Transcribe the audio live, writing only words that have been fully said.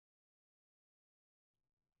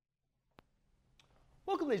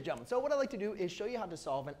Welcome, ladies and gentlemen. So what I'd like to do is show you how to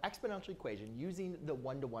solve an exponential equation using the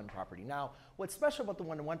one-to-one property. Now, what's special about the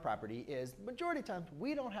one-to-one property is the majority of times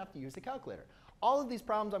we don't have to use the calculator. All of these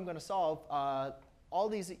problems I'm going to solve, all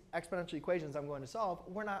these exponential equations I'm going to solve,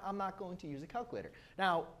 I'm not going to use a calculator.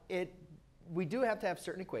 Now, we do have to have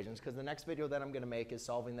certain equations because the next video that I'm going to make is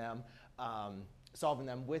solving them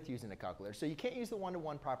with using a calculator. So you can't use the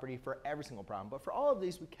one-to-one property for every single problem, but for all of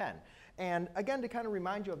these we can. And again, to kind of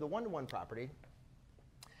remind you of the one-to-one property,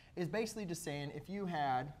 is basically just saying if you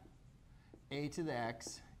had a to the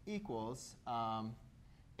x equals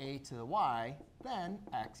a to the y, then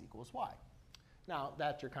x equals y. Now,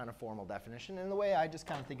 that's your kind of formal definition. And the way I just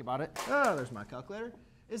kind of think about it, there's my calculator,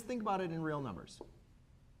 is think about it in real numbers.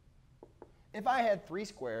 If I had 3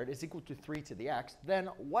 squared is equal to 3 to the x, then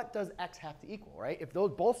what does x have to equal, right? If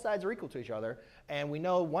both sides are equal to each other, and we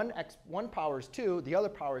know one power is 2, the other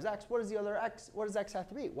power is x, what does x have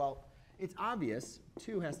to be? Well, it's obvious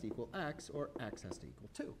 2 has to equal x, or x has to equal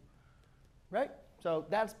 2, right? So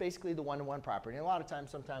that's basically the one-to-one property. And a lot of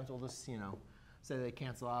times, sometimes we'll just, say they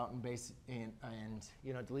cancel out and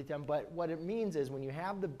delete them. But what it means is when you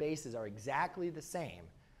have the bases are exactly the same,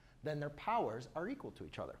 then their powers are equal to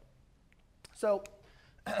each other. So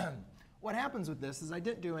what happens with this is I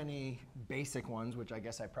didn't do any basic ones, which I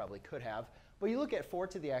guess I probably could have. But you look at 4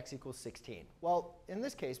 to the x equals 16. Well, in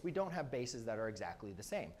this case, we don't have bases that are exactly the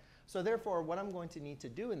same. So therefore, what I'm going to need to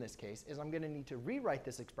do in this case is I'm going to need to rewrite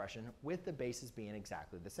this expression with the bases being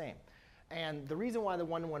exactly the same. And the reason why the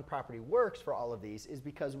one-to-one property works for all of these is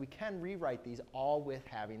because we can rewrite these all with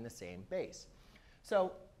having the same base.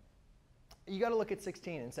 So you got to look at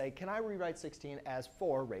 16 and say, can I rewrite 16 as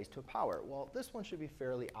 4 raised to a power? Well, this one should be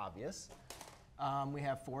fairly obvious. We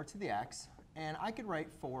have 4 to the x, and I could write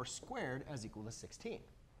 4 squared as equal to 16,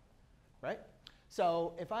 right?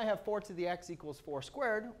 So if I have 4 to the x equals 4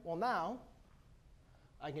 squared, well, now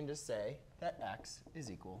I can just say that x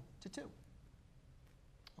is equal to 2.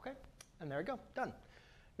 OK? And there we go. Done.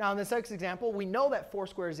 Now, in this next example, we know that 4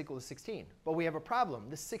 squared is equal to 16. But we have a problem.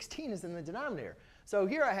 The 16 is in the denominator. So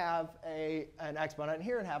here I have an exponent, and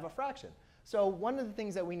here I have a fraction. So one of the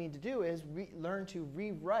things that we need to do is learn to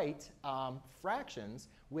rewrite fractions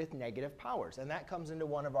with negative powers. And that comes into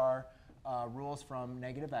one of our rules from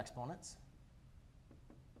negative exponents.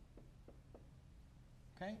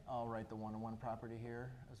 OK, I'll write the one-to-one property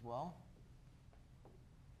here as well.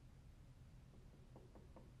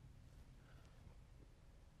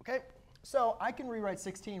 OK, so I can rewrite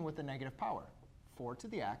 16 with the negative power. 4 to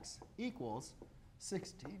the x equals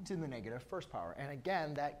 16 to the negative first power. And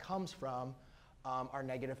again, that comes from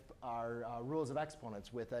our rules of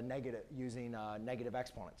exponents with using negative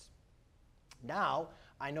exponents. Now,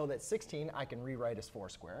 I know that 16 I can rewrite as 4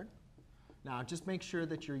 squared. Now, just make sure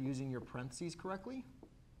that you're using your parentheses correctly.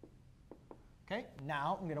 OK,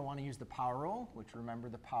 now I'm going to want to use the power rule, which remember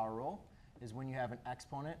the power rule is when you have an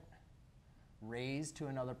exponent raised to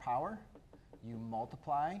another power, you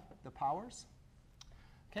multiply the powers.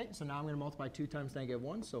 OK, so now I'm going to multiply 2 times negative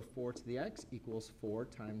 1, so 4 to the x equals 4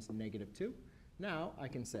 times negative 2. Now I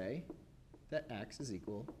can say that x is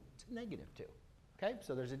equal to negative 2. OK,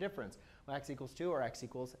 so there's a difference. Well, x equals 2 or x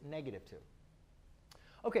equals negative 2.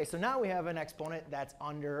 OK, so now we have an exponent that's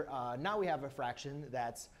now we have a fraction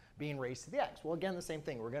that's being raised to the x. Well, again, the same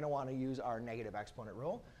thing. We're going to want to use our negative exponent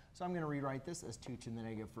rule. So I'm going to rewrite this as 2 to the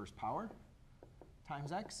negative first power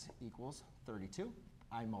times x equals 32.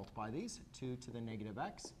 I multiply these, 2 to the negative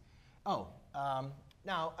x.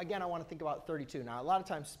 Now, again, I want to think about 32. Now, a lot of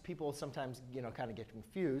times, people sometimes kind of get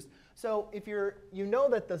confused. So if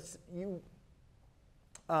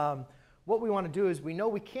what we want to do is we know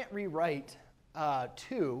we can't rewrite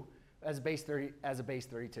 2 as a base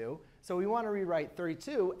 32. So we want to rewrite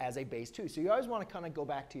 32 as a base 2. So you always want to kind of go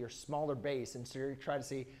back to your smaller base and try to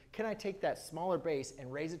see, can I take that smaller base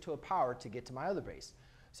and raise it to a power to get to my other base?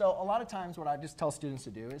 So a lot of times what I just tell students to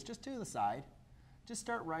do is just to the side, just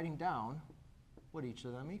start writing down what each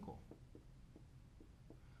of them equal.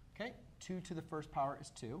 OK, 2 to the first power is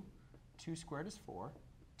 2. 2 squared is 4.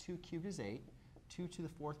 2 cubed is 8. 2 to the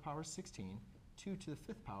fourth power is 16. 2 to the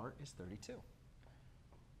fifth power is 32.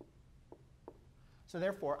 So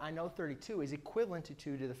therefore, I know 32 is equivalent to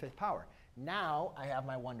 2 to the fifth power. Now I have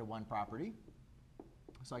my one-to-one property.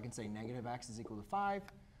 So I can say negative x is equal to 5.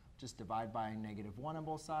 Just divide by negative 1 on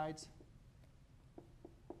both sides.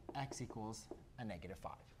 X equals a negative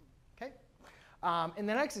 5. OK? In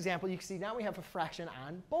the next example, you can see now we have a fraction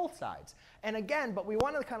on both sides. And again, but we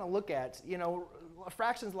want to kind of look at,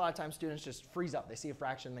 fractions, a lot of times students just freeze up. They see a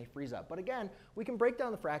fraction, they freeze up. But again, we can break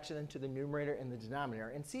down the fraction into the numerator and the denominator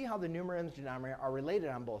and see how the numerator and the denominator are related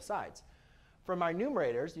on both sides. From our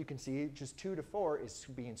numerators, you can see just 2 to 4 is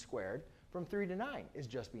being squared. From 3 to 9 is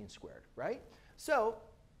just being squared, right? So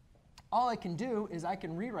all I can do is I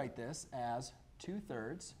can rewrite this as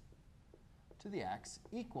 2/3 to the x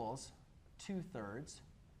equals 2/3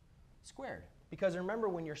 squared. Because remember,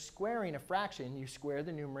 when you're squaring a fraction, you square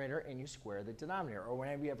the numerator and you square the denominator. Or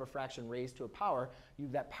whenever you have a fraction raised to a power,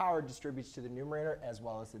 that power distributes to the numerator as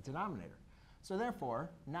well as the denominator. So therefore,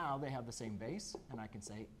 now they have the same base, and I can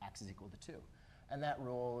say x is equal to 2. And that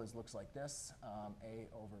rule looks like this. A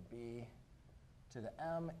over b to the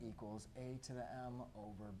m equals a to the m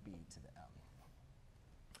over b to the m.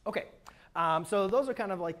 OK, so those are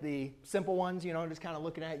kind of like the simple ones, just kind of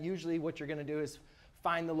looking at. Usually what you're going to do is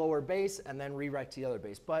find the lower base and then rewrite to the other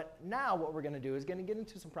base. But now what we're going to do is going to get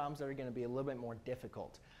into some problems that are going to be a little bit more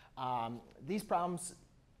difficult. These problems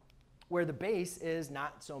where the base is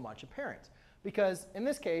not so much apparent. Because in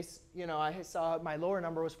this case, I saw my lower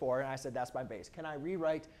number was 4, and I said that's my base. Can I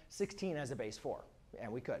rewrite 16 as a base 4?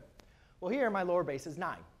 And we could. Well, here my lower base is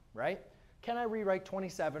 9, right? Can I rewrite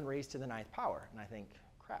 27 raised to the 9th power? And I think,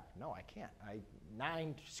 crap, no, I can't.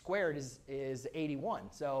 9 squared is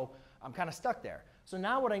 81, so I'm kind of stuck there. So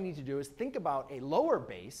now what I need to do is think about a lower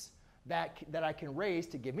base that I can raise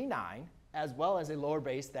to give me 9, as well as a lower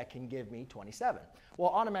base that can give me 27.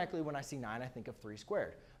 Well, automatically when I see 9, I think of 3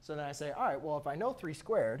 squared. So then I say, all right, well, if I know 3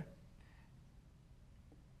 squared,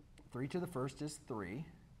 3 to the first is 3.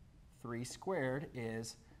 3 squared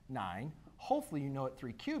is 9. Hopefully you know what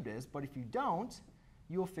 3 cubed is, but if you don't,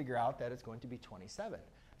 you'll figure out that it's going to be 27.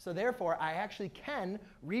 So therefore, I actually can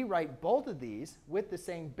rewrite both of these with the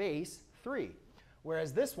same base, 3.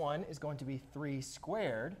 Whereas this one is going to be 3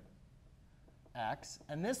 squared x,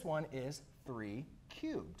 and this one is 3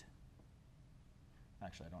 cubed.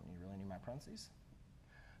 Actually, I don't really need my parentheses.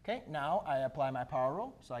 OK, now I apply my power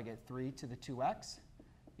rule. So I get 3 to the 2x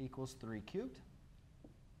equals 3 cubed.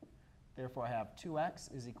 Therefore, I have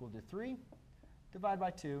 2x is equal to 3. Divide by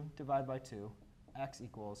 2, divide by 2. X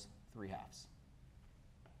equals 3/2.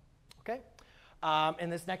 OK? In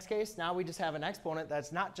this next case, now we just have an exponent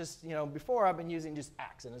that's not just, before I've been using just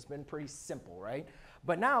x, and it's been pretty simple, right?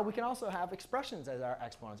 But now we can also have expressions as our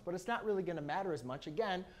exponents, but it's not really going to matter as much.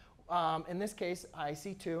 Again, in this case, I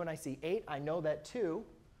see 2 and I see 8. I know that 2,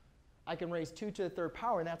 I can raise 2 to the 3rd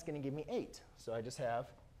power, and that's going to give me 8. So I just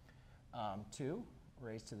have 2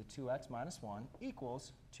 raised to the 2x minus 1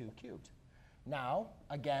 equals 2 cubed. Now,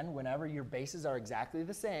 again, whenever your bases are exactly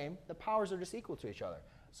the same, the powers are just equal to each other.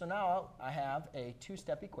 So now I have a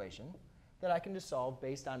two-step equation that I can just solve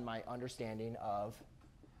based on my understanding of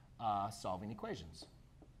solving equations.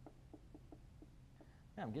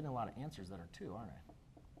 Yeah, I'm getting a lot of answers that are 2, aren't I?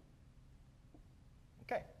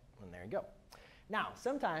 OK, and there you go. Now,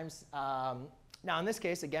 sometimes, now in this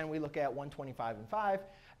case, again, we look at 125 and 5.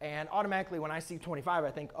 And automatically, when I see 25, I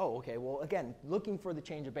think, oh, OK, well, again, looking for the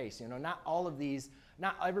change of base. Not all of these,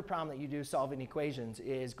 not every problem that you do solving equations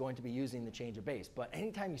is going to be using the change of base. But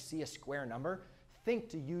anytime you see a square number, think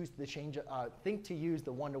to use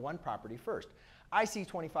the one-to-one property first. I see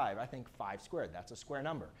 25. I think 5 squared. That's a square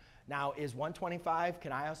number. Now, is 125?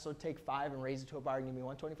 Can I also take 5 and raise it to a power and give me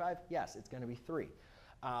 125? Yes, it's going to be 3.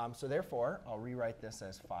 So therefore, I'll rewrite this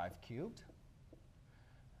as 5 cubed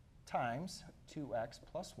times 2x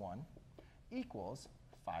plus 1 equals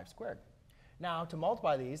 5 squared. Now, to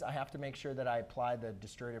multiply these, I have to make sure that I apply the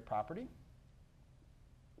distributive property.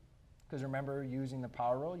 Because remember, using the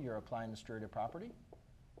power rule, you're applying the distributive property.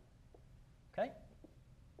 OK?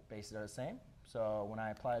 Bases are the same. So when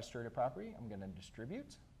I apply a distributive property, I'm going to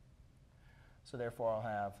distribute. So therefore, I'll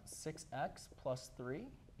have 6x plus 3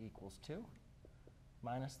 equals 2.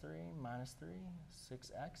 Minus 3,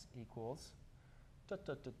 6x equals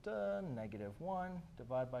negative 1,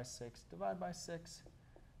 divide by 6, divide by 6.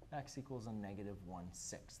 X equals a negative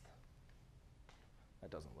 1/6. That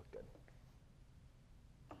doesn't look good.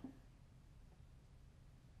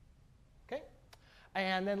 OK?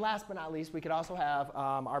 And then last but not least, we could also have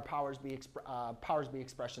our powers be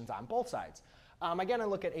expressions on both sides. Again, I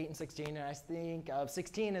look at 8 and 16, and I think of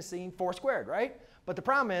 16 as seeing 4 squared, right? But the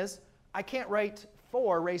problem is, I can't write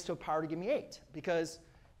 4 raised to a power to give me 8. Because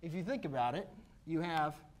if you think about it, you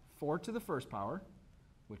have 4 to the first power,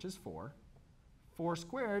 which is 4. 4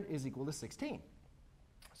 squared is equal to 16.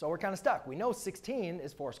 So we're kind of stuck. We know 16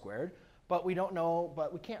 is 4 squared, but we don't know,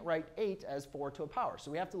 but we can't write 8 as 4 to a power. So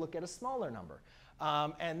we have to look at a smaller number.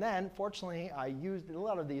 And then, fortunately, I used a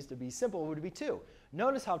lot of these to be simple. It would be 2.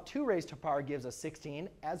 Notice how 2 raised to a power gives us 16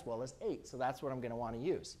 as well as 8. So that's what I'm going to want to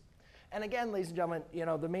use. And again, ladies and gentlemen,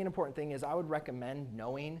 the main important thing is I would recommend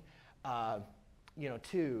knowing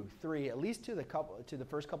 2, 3, at least to the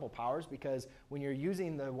first couple powers, because when you're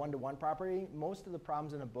using the one-to-one property, most of the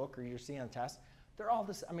problems in a book or you're seeing on tests, they're all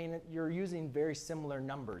this. I mean, you're using very similar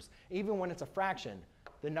numbers. Even when it's a fraction,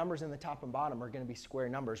 the numbers in the top and bottom are going to be square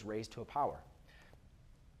numbers raised to a power.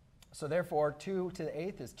 So therefore, 2 to the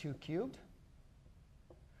 8th is 2 cubed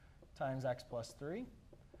times x plus 3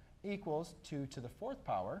 equals 2 to the 4th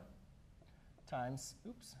power times,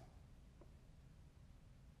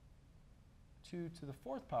 2 to the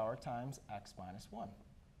 4th power times x minus 1.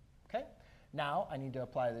 Okay? Now I need to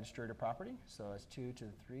apply the distributive property. So it's 2 to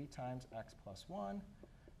the 3 times x plus 1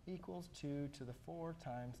 equals 2 to the 4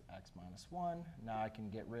 times x minus 1. Now I can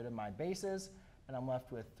get rid of my bases, and I'm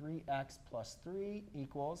left with 3x plus 3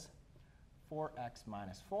 equals 4x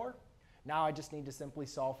minus 4. Now I just need to simply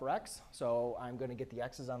solve for x. So I'm going to get the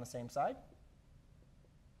x's on the same side.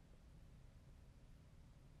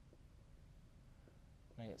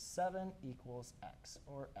 I get 7 equals x,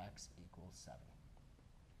 or x equals 7.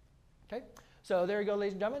 Okay, so there you go,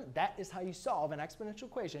 ladies and gentlemen. That is how you solve an exponential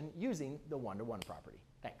equation using the one-to-one property.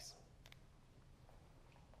 Thanks.